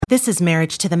This is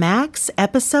Marriage to the Max,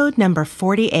 episode number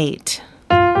 48.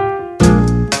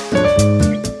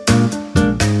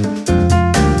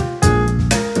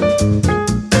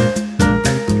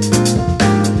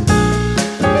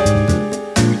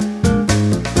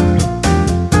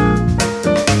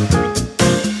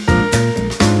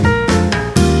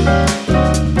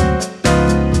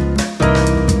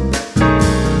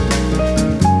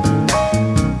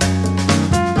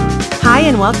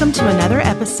 And welcome to another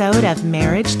episode of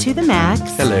Marriage to the Max.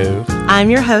 Hello. I'm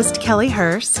your host, Kelly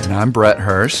Hurst. And I'm Brett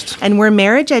Hurst. And we're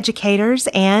marriage educators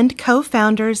and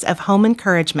co-founders of Home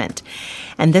Encouragement.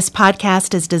 And this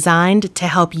podcast is designed to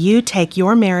help you take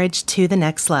your marriage to the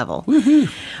next level.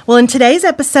 Woohoo. Well, in today's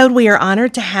episode, we are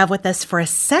honored to have with us for a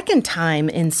second time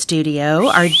in studio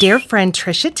our dear friend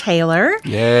Trisha Taylor.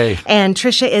 Yay. And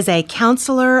Trisha is a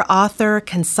counselor, author,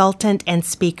 consultant, and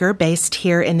speaker based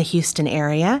here in the Houston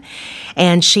area.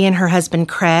 And she and her husband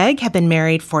Craig have been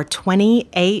married for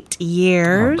 28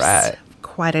 years. All right.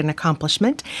 Quite an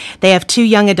accomplishment. They have 2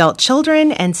 young adult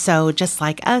children, and so just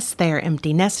like us, they are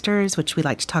empty nesters, which we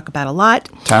like to talk about a lot.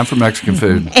 Time for Mexican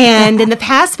food. And in the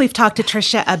past, we've talked to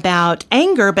Trisha about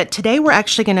anger, but today we're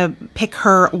actually going to pick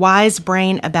her wise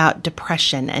brain about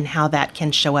depression and how that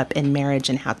can show up in marriage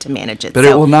and how to manage it. But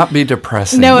it will not be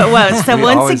depressing. No, it won't. So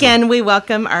once again, we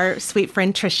welcome our sweet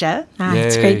friend Trisha.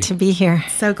 It's great to be here.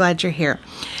 So glad you're here.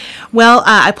 Well,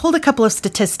 I pulled a couple of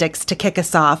statistics to kick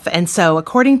us off. And so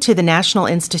according to the National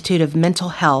Institute of Mental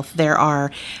Health, there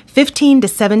are 15 to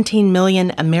 17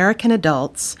 million American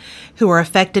adults who are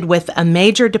affected with a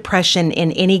major depression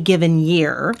in any given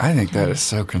year. I think that is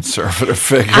so conservative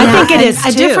figure. I think it is, too.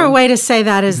 A different way to say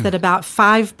that is that about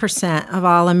 5% of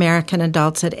all American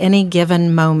adults at any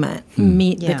given moment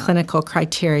meet the clinical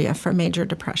criteria for major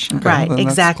depression. Right, well,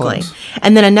 exactly.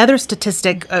 And then another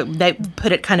statistic, they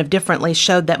put it kind of differently,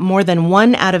 showed that more than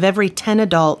 1 out of every 10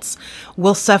 adults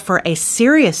will suffer a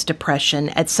serious depression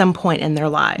at some point in their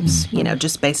lives,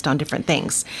 just based on different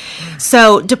things.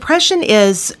 So depression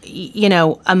is,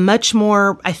 a much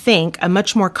more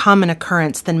common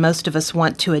occurrence than most of us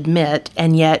want to admit,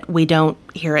 and yet we don't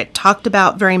hear it talked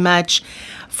about very much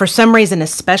for some reason,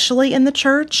 especially in the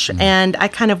church. And I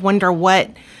kind of wonder what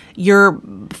your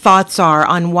thoughts are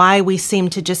on why we seem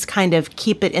to just kind of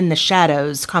keep it in the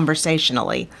shadows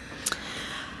conversationally.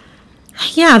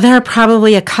 Yeah, there are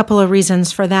probably a couple of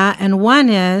reasons for that. And one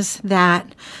is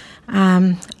that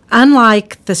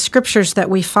unlike the scriptures that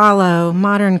we follow,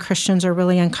 modern Christians are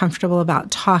really uncomfortable about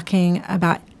talking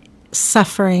about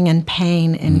suffering and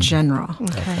pain in general.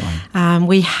 Okay.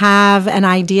 We have an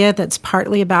idea that's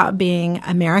partly about being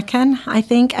American, I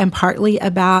think, and partly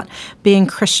about being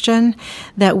Christian,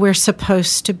 that we're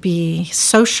supposed to be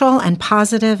social and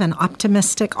positive and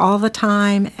optimistic all the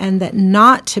time, and that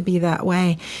not to be that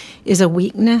way is a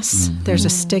weakness. There's a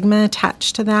stigma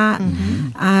attached to that.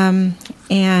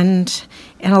 And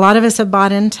a lot of us have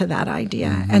bought into that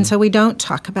idea. And so we don't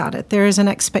talk about it. There is an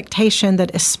expectation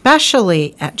that,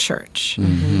 especially at church,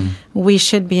 we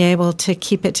should be able to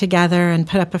keep it together and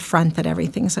put up a front that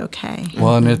everything's okay.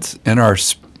 Well, and it's in our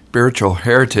spiritual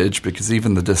heritage, because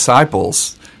even the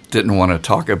disciples didn't want to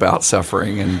talk about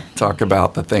suffering and talk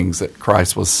about the things that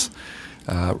Christ was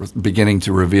beginning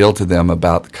to reveal to them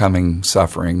about the coming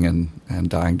suffering and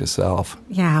dying to self.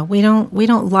 Yeah, we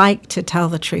don't like to tell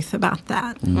the truth about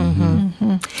that.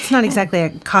 It's not exactly a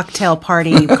cocktail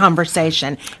party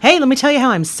conversation. Hey, let me tell you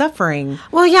how I'm suffering.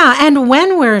 Well, yeah, and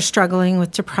when we're struggling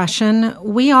with depression,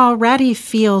 we already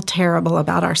feel terrible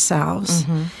about ourselves.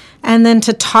 And then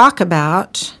to talk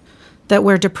about that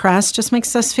we're depressed just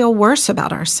makes us feel worse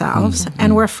about ourselves.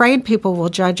 And we're afraid people will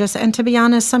judge us. And to be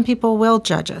honest, some people will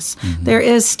judge us. There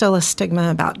is still a stigma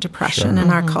about depression in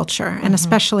our culture, and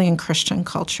especially in Christian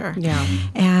culture. Yeah.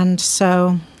 And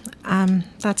so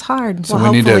that's hard. So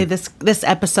Well, we need hopefully to- this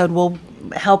episode will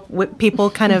help people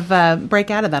kind of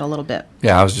break out of that a little bit.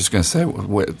 Yeah, I was just going to say,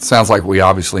 it sounds like we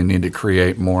obviously need to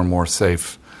create more and more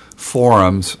safe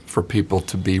forums for people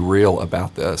to be real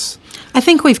about this. I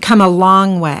think we've come a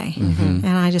long way, and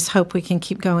I just hope we can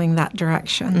keep going that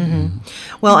direction.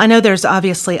 Well, I know there's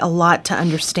obviously a lot to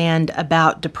understand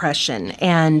about depression,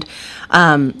 and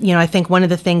I think one of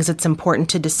the things that's important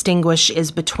to distinguish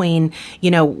is between,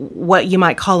 what you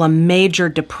might call a major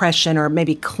depression or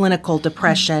maybe clinical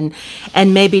depression,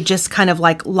 and maybe just kind of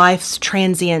like life's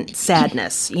transient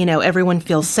sadness. Everyone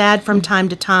feels sad from time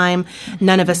to time.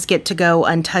 None of us get to go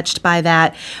untouched by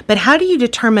that. But how do you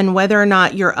determine whether or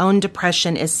not your own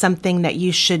depression is something that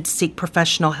you should seek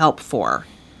professional help for?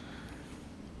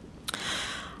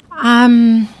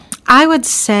 I would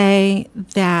say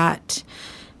that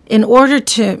in order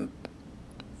to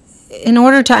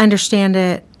understand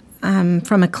it,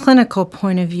 from a clinical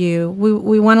point of view,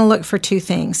 we want to look for two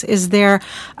things. Is there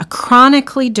a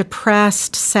chronically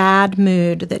depressed, sad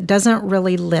mood that doesn't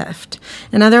really lift?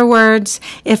 In other words,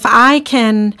 if I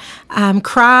can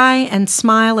cry and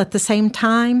smile at the same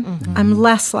time, I'm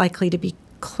less likely to be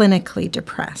clinically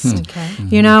depressed. Okay.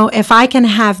 You know, if I can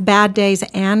have bad days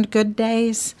and good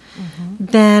days,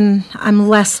 then I'm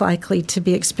less likely to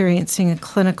be experiencing a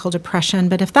clinical depression.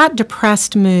 But if that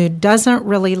depressed mood doesn't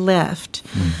really lift,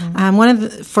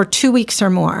 for 2 weeks or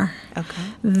more,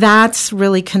 that's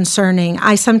really concerning.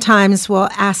 I sometimes will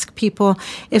ask people,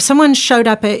 if someone showed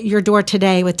up at your door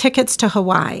today with tickets to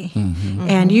Hawaii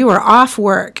and you were off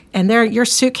work and your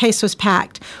suitcase was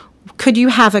packed, could you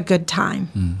have a good time?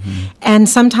 And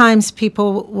sometimes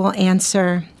people will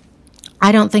answer,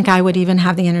 I don't think I would even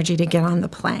have the energy to get on the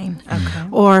plane.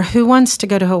 Or who wants to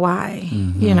go to Hawaii?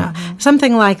 You know,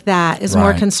 something like that is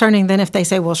more concerning than if they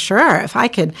say, well, sure, if I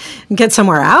could get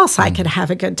somewhere else, I could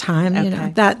have a good time. You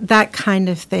know, that kind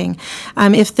of thing.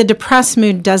 If the depressed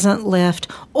mood doesn't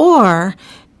lift, or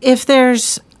if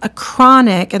there's a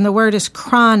chronic, and the word is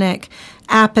chronic,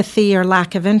 apathy or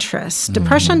lack of interest.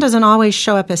 Depression doesn't always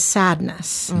show up as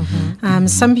sadness.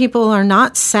 Some people are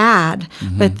not sad,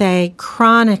 but they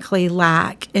chronically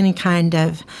lack any kind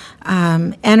of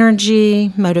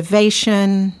energy,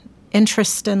 motivation,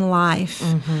 interest in life.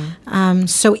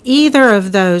 So either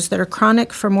of those that are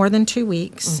chronic for more than 2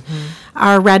 weeks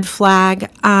are a red flag.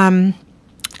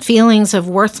 Feelings of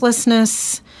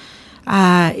worthlessness,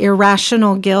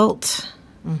 irrational guilt,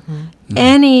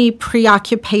 any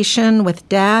preoccupation with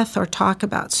death or talk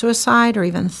about suicide or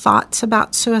even thoughts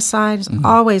about suicide is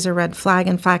always a red flag.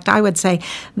 In fact, I would say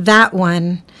that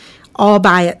one all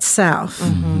by itself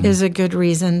is a good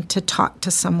reason to talk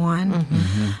to someone.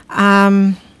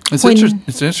 It's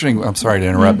interesting. I'm sorry to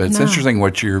interrupt, but it's interesting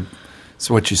what you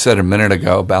said a minute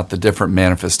ago about the different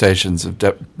manifestations of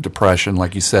depression.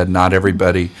 Like you said, not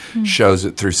everybody shows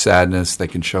it through sadness. They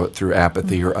can show it through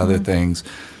apathy or other things.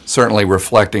 Certainly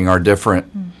reflecting our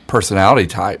different personality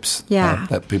types.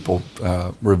 That people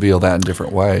reveal that in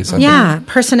different ways.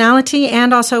 Personality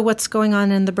and also what's going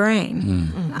on in the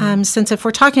brain. Since if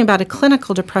we're talking about a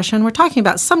clinical depression, we're talking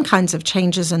about some kinds of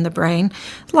changes in the brain.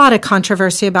 A lot of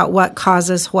controversy about what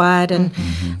causes what and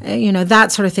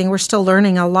that sort of thing. We're still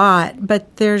learning a lot,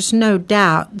 but there's no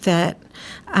doubt that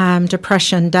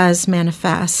depression does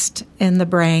manifest in the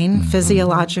brain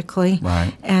physiologically.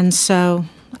 And so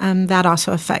that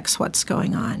also affects what's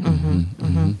going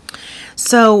on.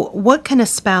 So what can a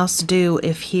spouse do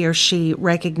if he or she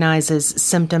recognizes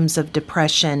symptoms of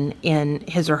depression in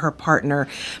his or her partner,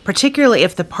 particularly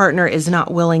if the partner is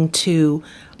not willing to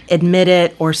admit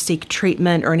it or seek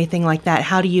treatment or anything like that?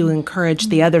 How do you encourage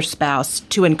the other spouse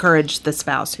to encourage the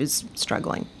spouse who's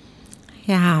struggling?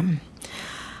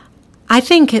 I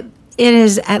think it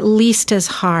is at least as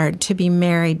hard to be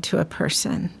married to a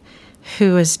person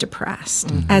who is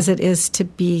depressed as it is to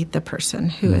be the person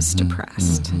who is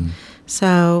depressed.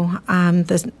 So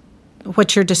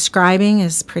what you're describing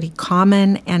is pretty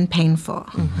common and painful.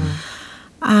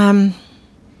 I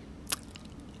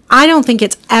don't think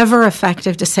it's ever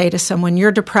effective to say to someone,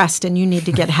 you're depressed and you need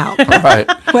to get help,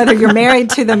 whether you're married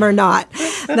to them or not.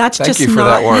 That's Thank just you for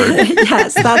not, that word.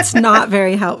 Yes, that's not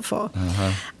very helpful.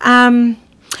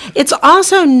 It's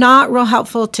also not real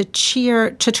helpful to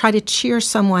try to cheer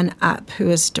someone up who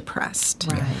is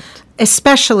depressed,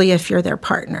 especially if you're their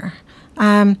partner.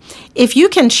 If you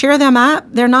can cheer them up,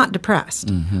 they're not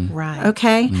depressed.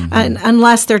 Okay?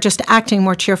 Unless they're just acting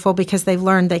more cheerful because they've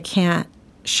learned they can't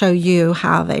show you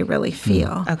how they really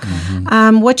feel.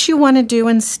 What you want to do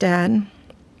instead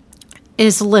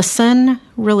is listen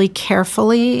really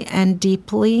carefully and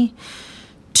deeply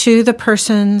to the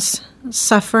person's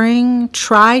suffering.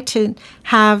 Try to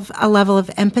have a level of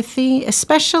empathy,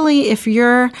 especially if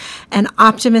you're an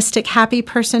optimistic, happy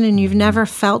person and you've never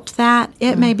felt that.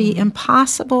 It may be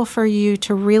impossible for you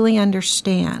to really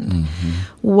understand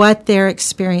what they're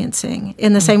experiencing,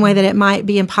 in the same way that it might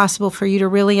be impossible for you to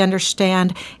really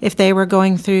understand if they were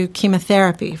going through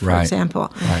chemotherapy, for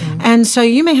example. And so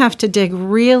you may have to dig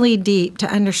really deep to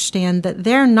understand that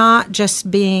they're not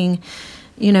just being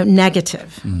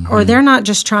negative, or they're not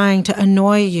just trying to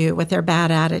annoy you with their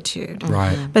bad attitude,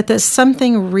 but that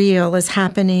something real is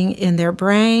happening in their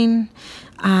brain,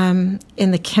 in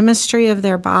the chemistry of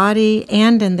their body,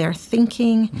 and in their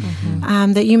thinking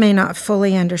that you may not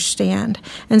fully understand.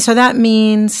 And so that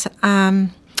means that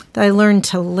I learn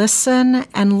to listen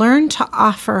and learn to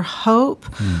offer hope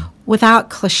without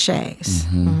cliches.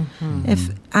 If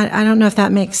I don't know if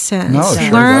that makes sense. No, it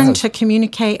sure Learn does. to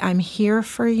communicate, I'm here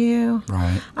for you.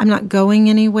 Right. I'm not going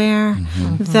anywhere.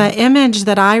 The image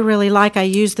that I really like, I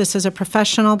use this as a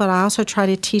professional, but I also try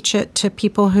to teach it to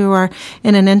people who are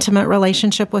in an intimate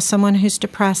relationship with someone who's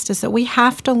depressed, is that we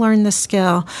have to learn the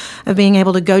skill of being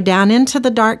able to go down into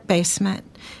the dark basement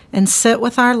and sit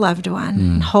with our loved one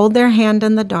and hold their hand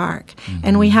in the dark,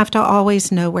 and we have to always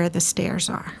know where the stairs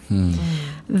are.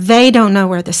 They don't know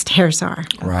where the stairs are.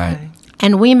 Right.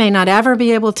 And we may not ever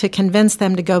be able to convince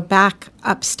them to go back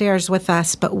upstairs with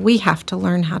us, but we have to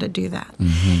learn how to do that.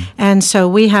 And so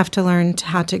we have to learn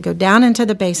how to go down into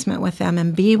the basement with them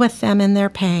and be with them in their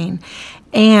pain,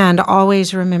 and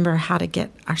always remember how to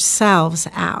get ourselves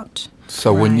out.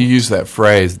 So when you use that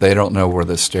phrase, they don't know where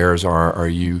the stairs are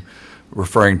you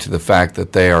referring to the fact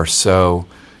that they are so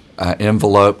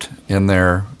enveloped in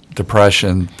their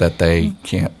depression that they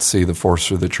can't see the forest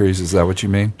through the trees? Is that what you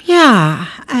mean? Yeah.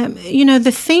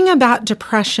 The thing about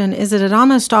depression is that it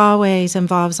almost always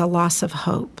involves a loss of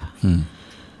hope.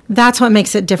 That's what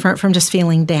makes it different from just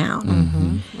feeling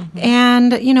down.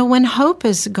 And, when hope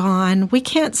is gone, we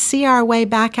can't see our way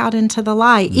back out into the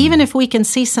light. Even if we can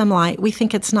see some light, we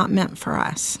think it's not meant for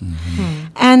us.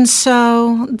 And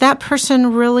so that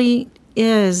person really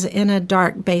is in a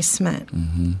dark basement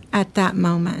at that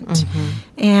moment.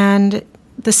 And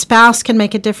the spouse can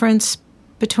make a difference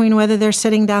between whether they're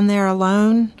sitting down there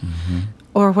alone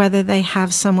or whether they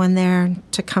have someone there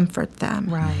to comfort them.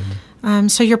 Right.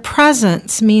 So your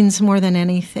presence means more than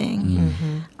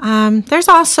anything. There's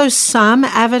also some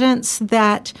evidence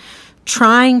that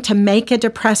trying to make a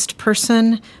depressed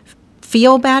person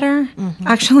feel better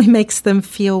actually makes them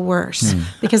feel worse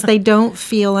because they don't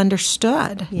feel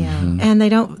understood. And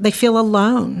they feel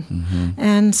alone.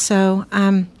 And so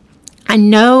I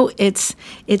know it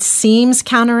seems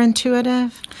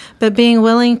counterintuitive, but being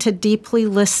willing to deeply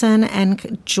listen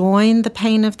and join the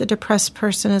pain of the depressed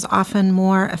person is often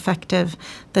more effective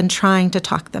than trying to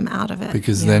talk them out of it.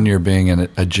 Because then you're being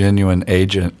a genuine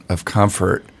agent of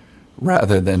comfort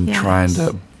rather than trying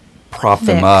to prop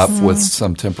them up with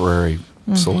some temporary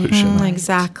solution.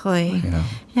 Exactly.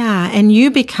 Yeah, and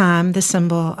you become the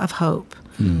symbol of hope.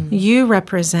 You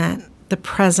represent the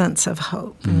presence of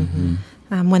hope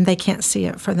when they can't see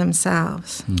it for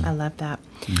themselves. I love that.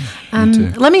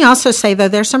 Let me also say, though,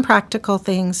 there's some practical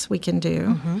things we can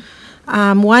do.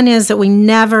 One is that we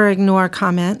never ignore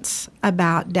comments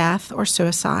about death or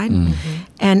suicide.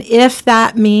 And if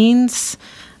that means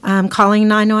calling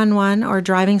 911 or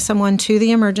driving someone to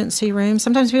the emergency room.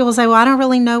 Sometimes people say, well, I don't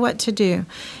really know what to do.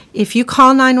 If you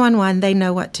call 911, they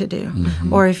know what to do.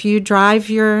 Or if you drive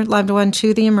your loved one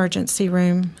to the emergency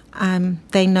room,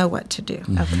 they know what to do.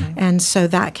 And so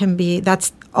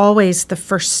that's always the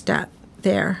first step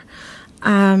there.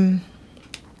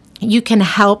 You can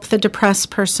help the depressed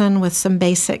person with some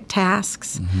basic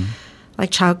tasks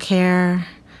like childcare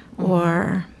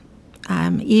or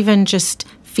even just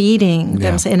feeding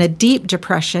them. In a deep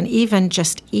depression, even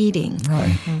just eating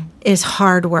is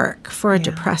hard work for a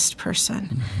depressed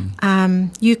person.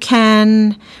 You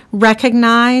can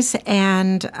recognize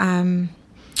and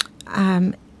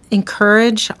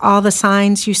encourage all the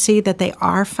signs you see that they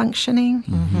are functioning.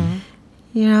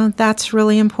 That's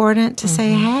really important to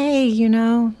say, hey,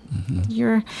 you're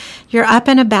up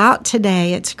and about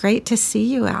today. It's great to see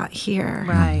you out here.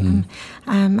 Right.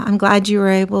 I'm glad you were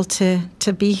able to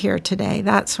be here today,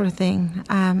 that sort of thing.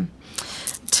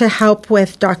 To help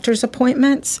with doctor's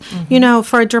appointments.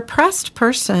 For a depressed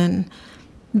person,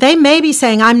 they may be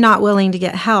saying, I'm not willing to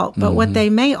get help, but what they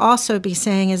may also be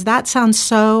saying is, that sounds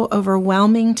so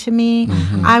overwhelming to me,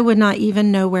 I would not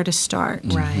even know where to start.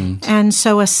 Right. And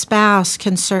so a spouse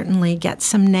can certainly get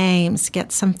some names,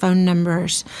 get some phone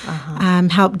numbers,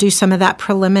 help do some of that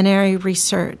preliminary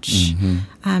research,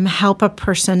 help a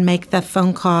person make the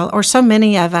phone call. Or so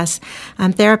many of us,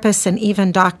 therapists and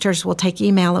even doctors will take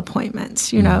email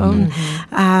appointments,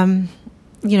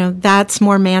 that's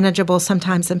more manageable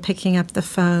sometimes than picking up the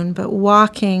phone. But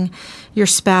walking your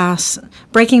spouse,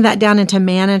 breaking that down into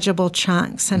manageable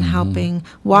chunks and helping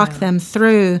walk them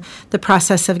through the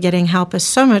process of getting help is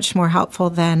so much more helpful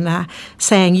than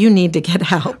saying you need to get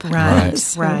help.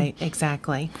 Right,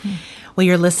 exactly. Well,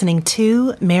 you're listening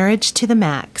to Marriage to the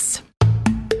Max.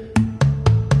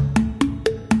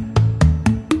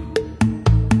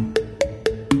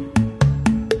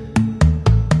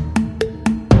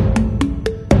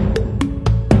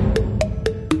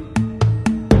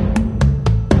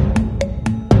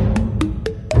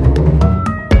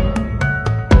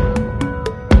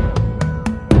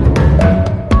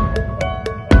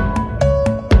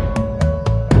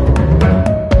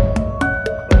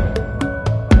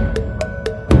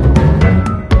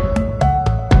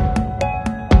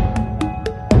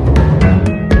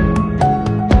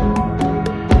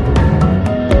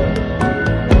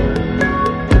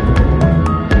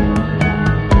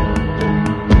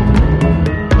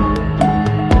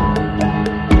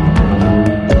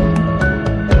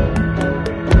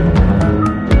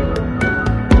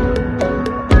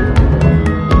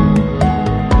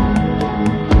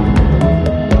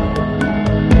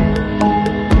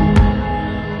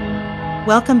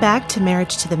 Welcome back to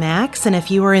Marriage to the Max, and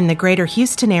if you are in the greater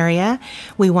Houston area,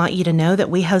 we want you to know that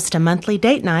we host a monthly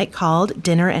date night called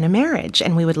Dinner and a Marriage,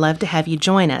 and we would love to have you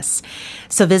join us.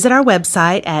 So visit our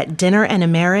website at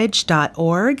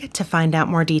dinnerandamarriage.org to find out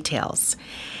more details.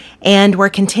 And we're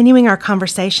continuing our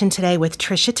conversation today with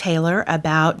Trisha Taylor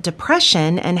about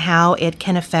depression and how it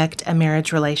can affect a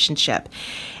marriage relationship.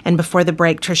 And before the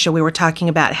break, Trisha, we were talking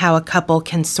about how a couple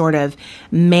can sort of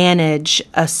manage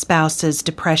a spouse's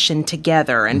depression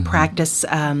together and practice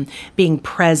being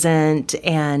present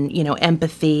and,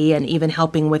 empathy and even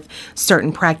helping with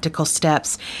certain practical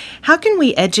steps. How can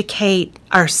we educate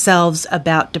ourselves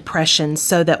about depression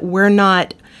so that we're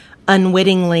not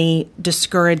unwittingly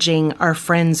discouraging our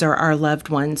friends or our loved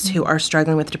ones who are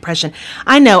struggling with depression?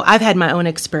 I know I've had my own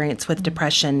experience with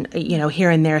depression, here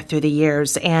and there through the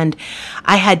years. And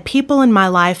I had people in my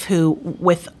life who,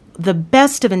 with the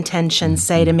best of intentions,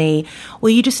 say to me,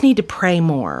 well, you just need to pray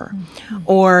more,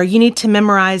 or you need to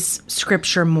memorize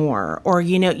scripture more, or,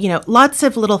 lots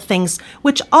of little things,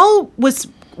 which all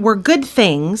were good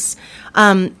things,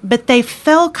 but they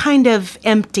fell kind of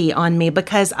empty on me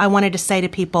because I wanted to say to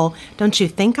people, don't you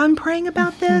think I'm praying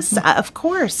about this? Of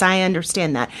course, I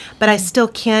understand that, but I still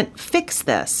can't fix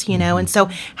this, And so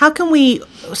how can we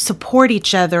support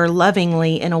each other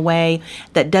lovingly in a way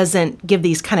that doesn't give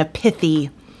these kind of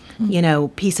pithy,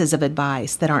 pieces of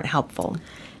advice that aren't helpful?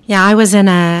 Yeah, I was in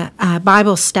a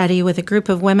Bible study with a group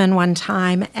of women one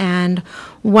time, and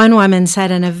one woman said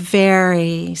in a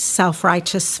very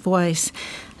self-righteous voice,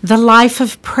 "The life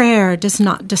of prayer does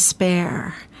not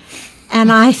despair."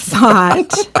 And I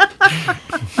thought,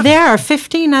 there are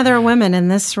 15 other women in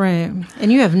this room,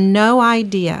 and you have no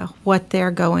idea what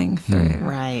they're going through.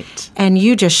 Right. And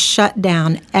you just shut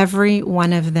down every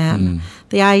one of them.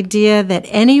 The idea that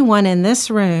anyone in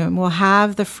this room will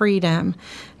have the freedom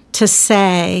to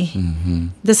say,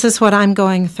 this is what I'm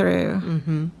going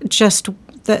through. Just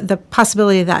the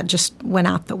possibility of that just went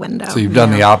out the window. So you've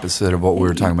done the opposite of what we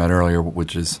were talking about earlier,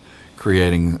 which is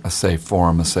creating a safe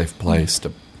forum, a safe place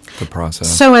to process.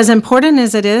 So as important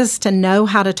as it is to know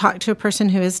how to talk to a person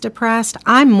who is depressed,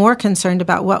 I'm more concerned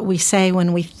about what we say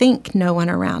when we think no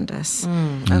one around us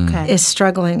is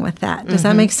struggling with that. Does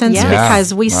that make sense? Yes.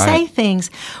 Because we right.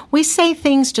 say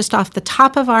things just off the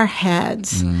top of our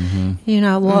heads.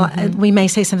 We may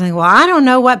say something, well, I don't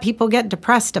know what people get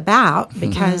depressed about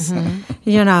because,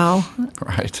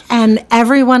 Right. and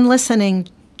everyone listening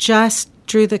just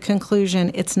drew the conclusion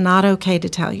it's not okay to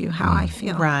tell you how I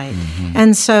feel. Right.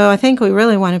 And so I think we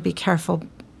really want to be careful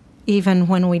even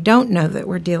when we don't know that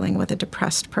we're dealing with a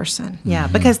depressed person. Yeah,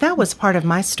 because that was part of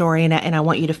my story, and I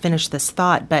want you to finish this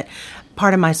thought, but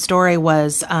part of my story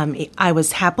was I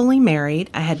was happily married.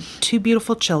 I had 2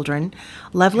 beautiful children,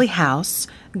 lovely house,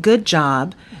 good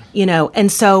job, and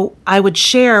so I would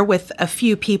share with a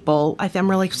few people, I'm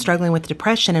really struggling with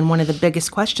depression, and one of the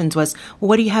biggest questions was, well,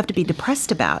 what do you have to be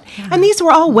depressed about? Yeah. And these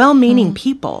were all well-meaning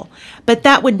people, but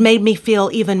that would make me feel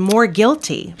even more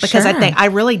guilty because I think I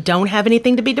really don't have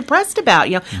anything to be depressed about.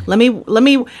 Let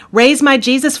me raise my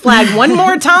Jesus flag one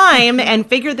more time and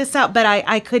figure this out, but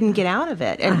I couldn't get out of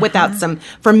it, and without some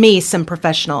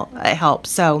professional help.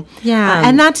 So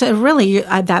and that's really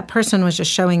that person was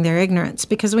just showing their ignorance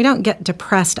because we don't get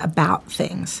depressed about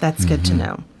things. That's good to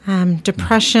know.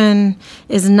 Depression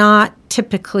is not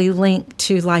typically linked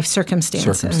to life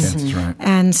circumstances. Right.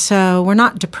 And so we're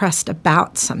not depressed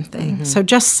about something. So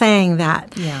just saying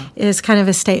that is kind of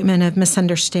a statement of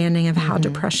misunderstanding of how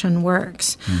depression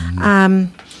works.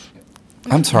 I'm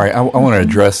sorry, I want to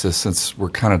address this since we're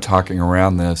kind of talking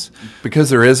around this. Because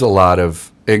there is a lot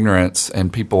of ignorance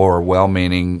and people are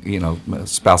well-meaning,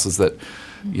 spouses that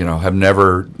have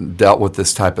never dealt with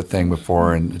this type of thing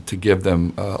before, and to give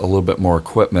them a little bit more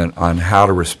equipment on how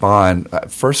to respond.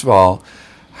 First of all,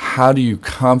 how do you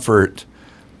comfort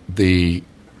the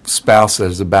spouse that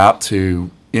is about to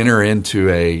enter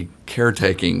into a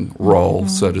caretaking role,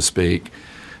 so to speak,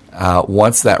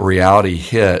 once that reality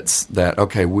hits that,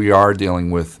 okay, we are dealing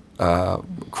with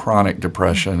chronic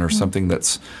depression or something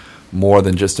that's more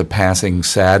than just a passing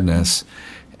sadness?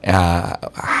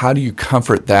 How do you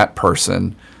comfort that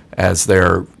person as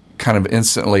they're kind of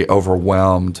instantly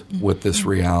overwhelmed with this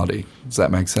reality? Does that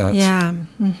make sense? Yeah.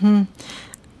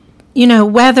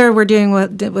 Whether we're dealing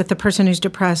with the person who's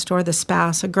depressed or the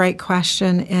spouse, a great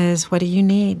question is, what do you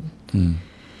need?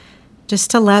 Just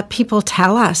to let people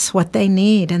tell us what they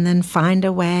need and then find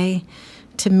a way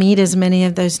to meet as many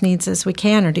of those needs as we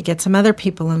can, or to get some other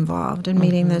people involved in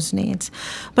meeting those needs.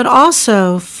 But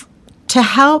also to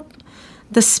help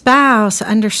the spouse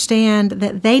understand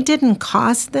that they didn't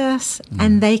cause this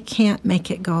and they can't make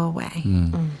it go away.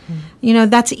 You know,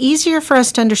 that's easier for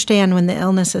us to understand when the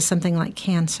illness is something like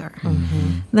cancer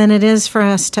than it is for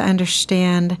us to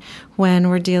understand when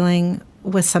we're dealing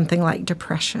with something like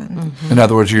depression. In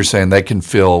other words, you're saying they can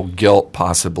feel guilt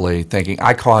possibly thinking,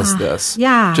 I caused this.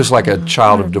 Yeah. Just like a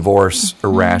child of divorce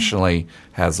irrationally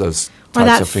has those Or types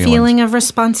that of feelings. feeling of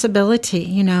responsibility,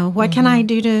 you know, what can I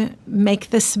do to make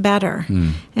this better?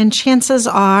 And chances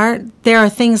are there are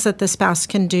things that the spouse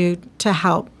can do to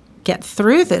help get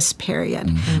through this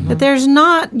period. But there's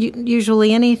not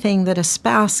usually anything that a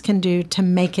spouse can do to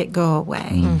make it go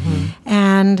away.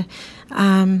 And,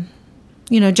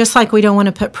 you know, just like we don't want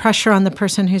to put pressure on the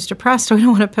person who's depressed, we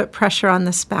don't want to put pressure on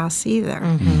the spouse either.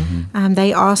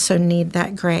 They also need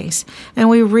that grace. And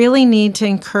we really need to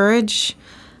encourage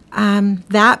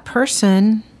that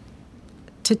person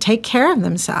to take care of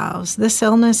themselves. This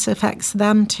illness affects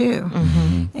them too.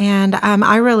 And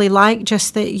I really like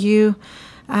just that you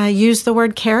use the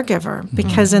word caregiver,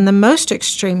 because in the most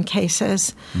extreme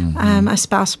cases, a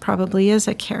spouse probably is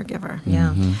a caregiver.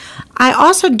 I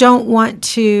also don't want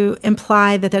to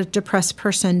imply that a depressed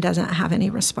person doesn't have any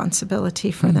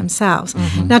responsibility for themselves.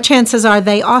 Now, chances are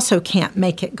they also can't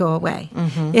make it go away.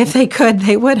 If they could,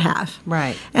 they would have.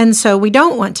 Right. And so we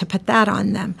don't want to put that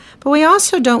on them. But we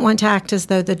also don't want to act as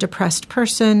though the depressed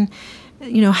person,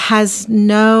 you know, has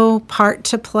no part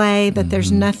to play, that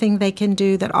there's nothing they can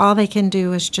do, that all they can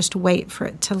do is just wait for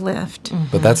it to lift.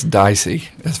 But that's dicey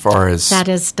as far as That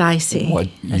is dicey. what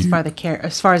As you, far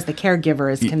as the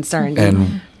caregiver is concerned.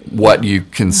 and what you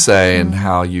can say and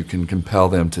how you can compel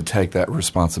them to take that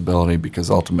responsibility, because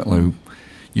ultimately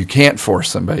you can't force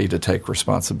somebody to take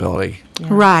responsibility.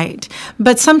 Right.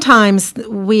 But sometimes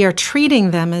we are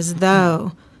treating them as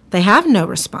though they have no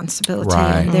responsibility.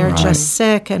 Right, and they're right. just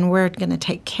sick and we're going to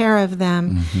take care of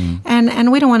them.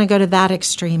 And we don't want to go to that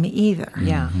extreme either.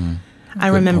 Yeah. I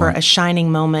remember a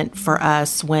shining moment for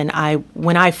us when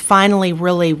I finally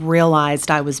really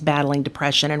realized I was battling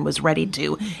depression and was ready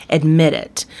to admit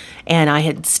it. And I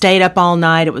had stayed up all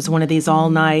night. It was one of these all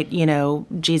night, you know,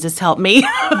 Jesus help me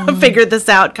figure this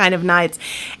out kind of nights.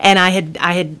 And I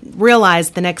had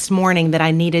realized the next morning that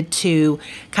I needed to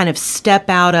kind of step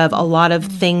out of a lot of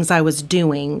things I was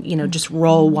doing, you know, just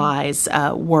role-wise,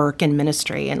 work and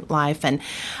ministry and life. And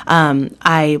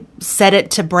I said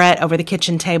it to Brett over the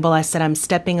kitchen table. I said, I'm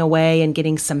stepping away and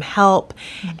getting some help.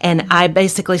 And I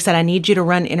basically said, I need you to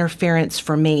run interference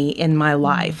for me in my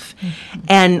life.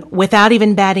 And without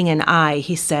even batting an eye,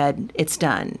 he said, it's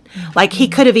done. Like, he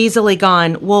could have easily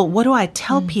gone, well, what do I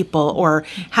tell people? Or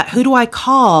who do I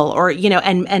call? Or, you know,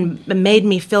 and made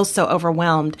me feel so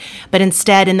overwhelmed. But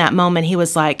instead, in that moment, he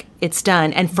was like, it's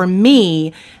done. And for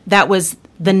me, that was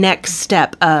the next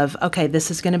step of, okay,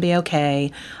 this is going to be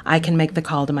okay. I can make the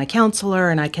call to my counselor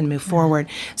and I can move forward.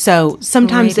 So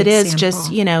sometimes Great it is example.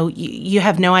 just, you know, you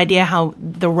have no idea how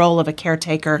the role of a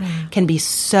caretaker can be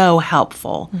so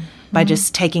helpful by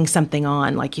just taking something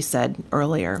on, like you said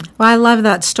earlier. Well, I love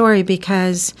that story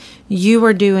because you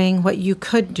were doing what you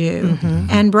could do,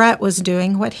 and Brett was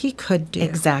doing what he could do.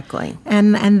 Exactly.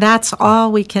 And that's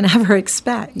all we can ever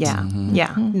expect. Yeah.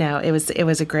 Yeah. No, it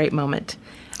was a great moment.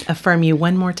 Affirm you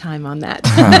one more time on that.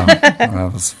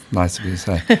 That was nice of you to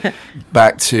say.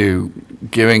 Back to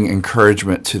giving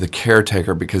encouragement to the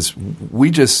caretaker, because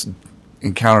we just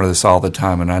encounter this all the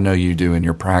time, and I know you do in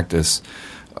your practice,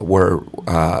 where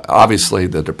obviously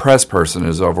the depressed person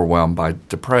is overwhelmed by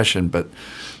depression, but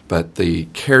the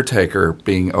caretaker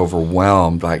being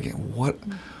overwhelmed, like, what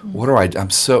do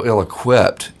I'm so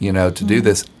ill-equipped, you know, to do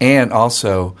this, and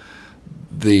also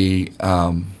the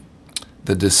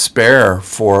despair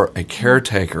for a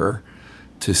caretaker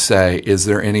to say, is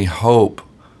there any hope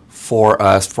for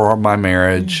us, for my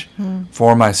marriage,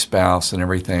 for my spouse and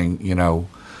everything? You know,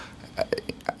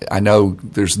 I know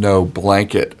there's no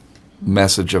blanket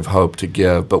message of hope to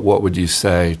give, but what would you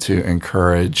say to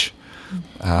encourage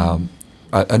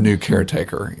a new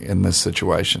caretaker in this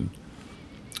situation?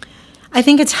 I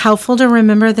think it's helpful to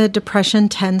remember that depression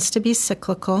tends to be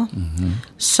cyclical.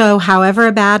 So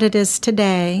however bad it is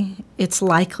today, it's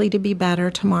likely to be better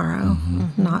tomorrow.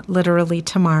 Not literally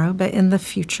tomorrow, but in the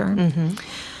future.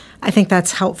 I think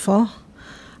that's helpful.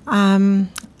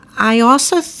 I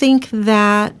also think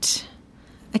that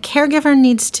a caregiver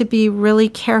needs to be really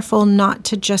careful not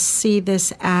to just see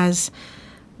this as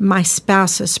my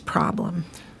spouse's problem.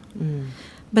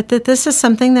 But that this is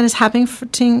something that is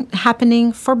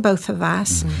happening for both of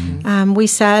us. We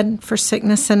said for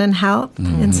sickness and in health,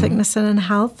 in sickness and in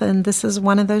health, and this is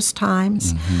one of those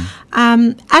times.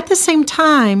 At the same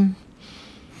time,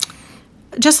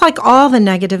 just like all the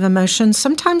negative emotions,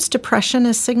 sometimes depression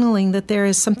is signaling that there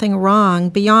is something wrong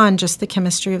beyond just the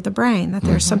chemistry of the brain, that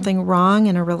there's something wrong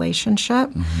in a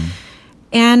relationship.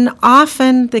 And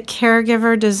often the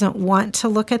caregiver doesn't want to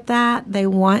look at that. They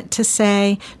want to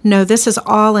say, no, this is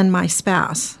all in my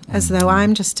spouse, as though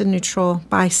I'm just a neutral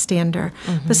bystander.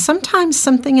 But sometimes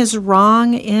something is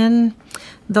wrong in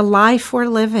the life we're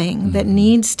living that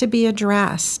needs to be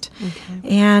addressed.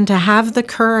 And to have the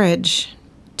courage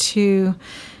to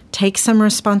take some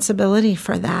responsibility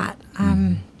for that.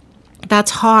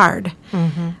 That's hard.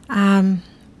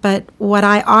 But what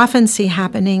I often see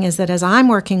happening is that as I'm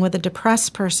working with a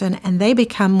depressed person and they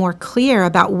become more clear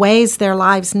about ways their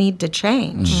lives need to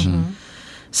change,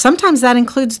 sometimes that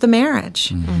includes the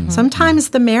marriage. Sometimes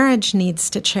the marriage needs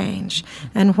to change.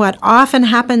 And what often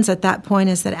happens at that point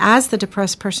is that as the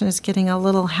depressed person is getting a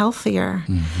little healthier,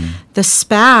 the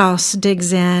spouse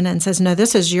digs in and says, no,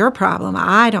 this is your problem.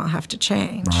 I don't have to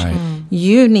change.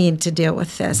 You need to deal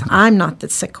with this. I'm not the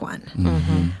sick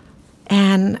one.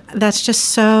 And that's just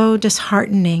so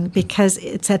disheartening because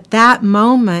it's at that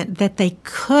moment that they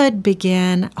could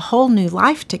begin a whole new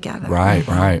life together.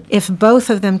 Right. If both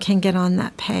of them can get on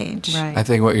that page. I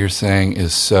think what you're saying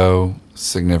is so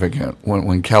significant.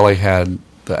 When Kelly had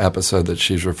the episode that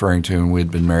she's referring to, and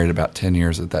we'd been married about 10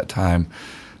 years at that time,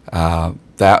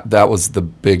 that was the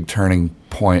big turning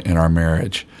point in our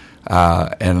marriage.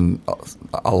 And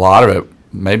a lot of it,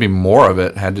 maybe more of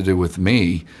it, had to do with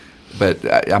me. But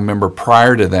I remember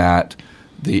prior to that,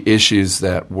 the issues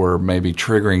that were maybe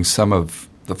triggering some of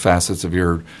the facets of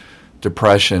your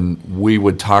depression, we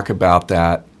would talk about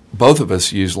that. Both of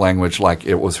us used language like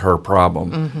it was her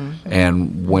problem.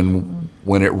 And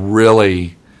when it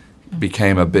really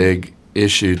became a big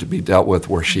issue to be dealt with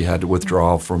where she had to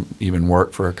withdraw from even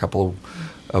work for a couple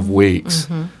of weeks,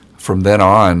 from then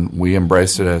on, we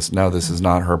embraced it as, no, this is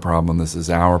not her problem, this is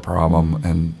our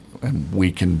problem, and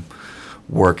we can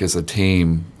work as a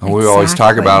team. And we always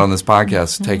talk about on this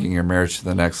podcast taking your marriage to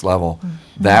the next level.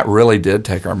 That really did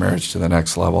take our marriage to the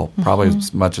next level, probably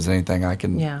as much as anything I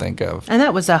can think of. And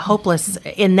that was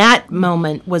in that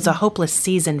moment was a hopeless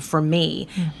season for me.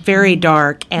 Very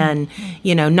dark and,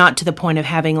 not to the point of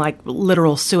having like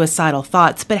literal suicidal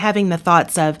thoughts, but having the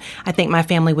thoughts of, I think my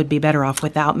family would be better off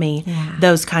without me,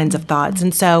 those kinds of thoughts.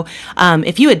 And so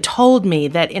if you had told me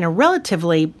that in a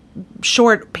relatively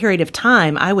short period of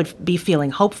time, I would be feeling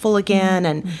hopeful again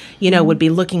and, would be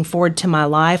looking forward to my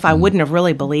life, I wouldn't have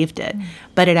really believed it.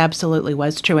 But it absolutely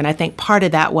was true. And I think part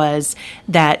of that was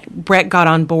that Brett got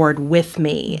on board with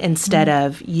me instead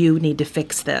of, you need to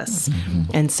fix this.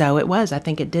 And so it was. I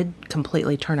think it did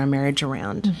completely turn our marriage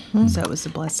around. So it was a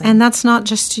blessing. And that's not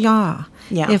just y'all.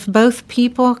 If both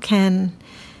people can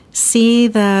see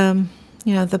the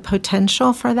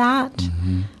potential for that,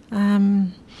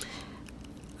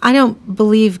 I don't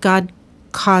believe God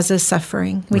causes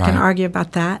suffering. We can argue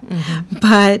about that.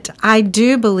 But I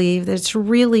do believe that it's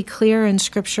really clear in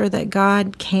Scripture that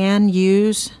God can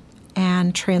use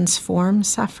and transform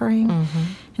suffering.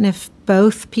 And if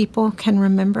both people can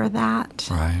remember that,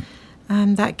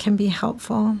 that can be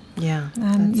helpful.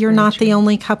 You're not the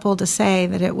only couple to say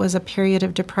that it was a period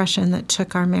of depression that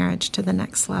took our marriage to the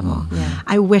next level.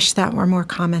 I wish that were more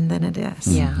common than it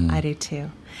is. I do too.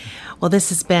 Well, this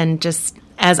has been just,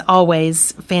 as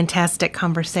always, fantastic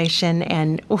conversation,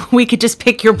 and we could just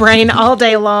pick your brain all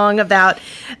day long about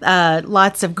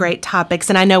lots of great topics.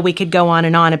 And I know we could go on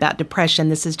and on about depression.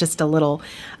 This is just a little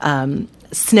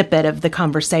snippet of the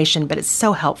conversation, but it's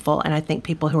so helpful. And I think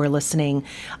people who are listening,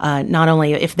 not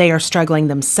only if they are struggling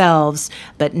themselves,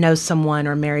 but know someone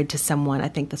or married to someone, I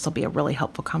think this will be a really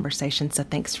helpful conversation. So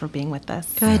thanks for being with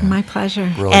us. Good, my pleasure.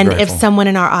 Really and grateful. if someone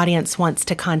in our audience wants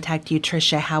to contact you,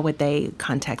 Trisha, how would they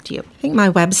contact you? I think my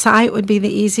website would be the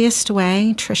easiest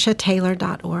way,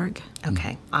 trishataylor.org.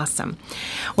 Okay, awesome.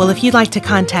 Well, if you'd like to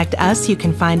contact us, you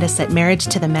can find us at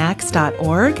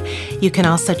marriagetothemax.org. You can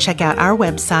also check out our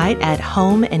website at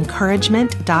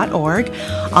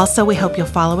homeencouragement.org. Also, we hope you'll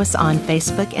follow us on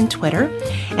Facebook and Twitter.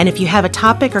 And if you have a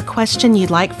topic or question you'd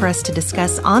like for us to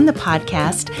discuss on the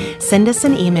podcast, send us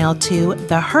an email to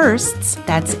thehursts,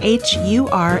 that's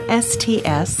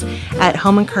HURSTS, at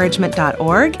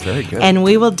homeencouragement.org. Very good. And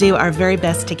we will do our very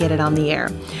best to get it on the air.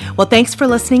 Well, thanks for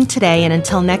listening today, and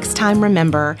until next time,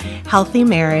 remember, healthy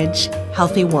marriage,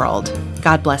 healthy world.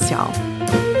 God bless y'all.